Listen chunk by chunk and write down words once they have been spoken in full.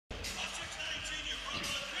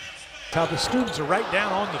How the students are right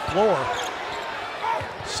down on the floor.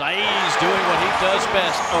 Saiz doing what he does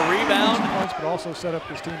best. A rebound. Points, but also set up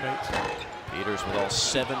his teammates. Peters with all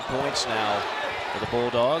 7 points now for the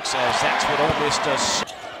Bulldogs, as that's what Ole Miss does.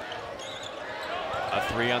 A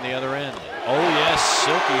three on the other end. Oh yes,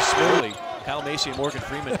 silky smoothly. Kyle Macy and Morgan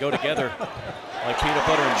Freeman go together like peanut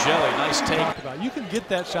butter and jelly. Nice take. You can get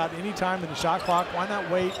that shot anytime in the shot clock. Why not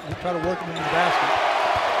wait and try to work it into the basket?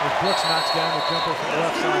 As Brooks knocks down the jumper from the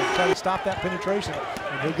left side, try to stop that penetration,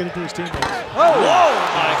 and he'll get it to his teammates. Oh,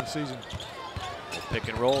 whoa! Season. Pick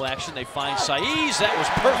and roll action. They find Saiz. That was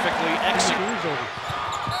perfectly executed.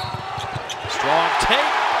 Strong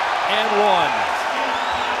take and one.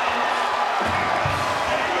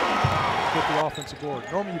 Get the offensive board.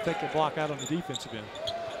 Normally you think they block out on the defensive end.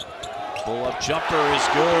 Pull-up jumper is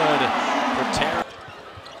good for Terry.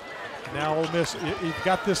 Now Ole Miss, you've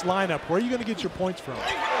got this lineup. Where are you going to get your points from?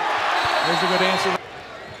 There's a good answer.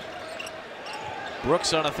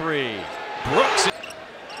 Brooks on a three.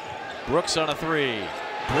 Brooks on a three.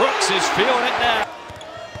 Brooks is feeling it now.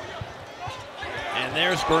 And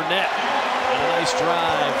there's Burnett. And a nice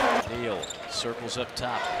drive. Neal circles up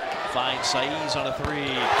top. Finds Saiz on a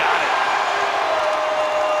three. Got it.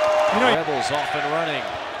 Rebels off and running.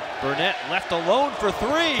 Burnett left alone for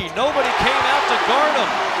three. Nobody came out to guard him.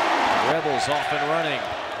 Rebels off and running.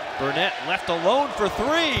 Burnett left alone for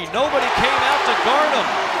three. Nobody came out to guard him.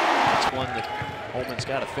 That's one that Holman's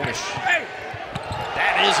got to finish.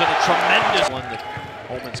 That isn't a tremendous one that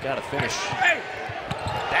Holman's got to finish.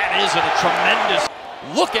 That isn't a tremendous.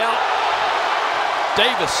 Look out.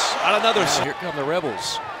 Davis on another. Here come the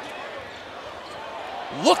Rebels.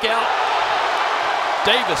 Look out.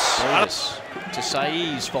 Davis to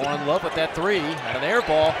Saiz, falling in love with that three. Had an air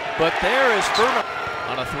ball, but there is Furman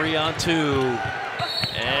on a 3-on-2.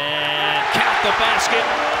 And count the basket,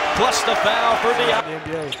 plus the foul for the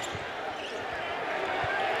NBA.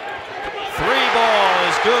 Three ball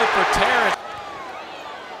is good for Terrence.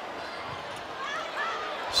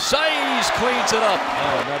 Saiz cleans it up.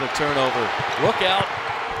 Oh, another turnover. Look out.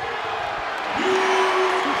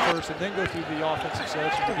 First and then go through the offensive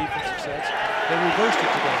sets and the defensive sets. They reversed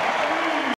it today.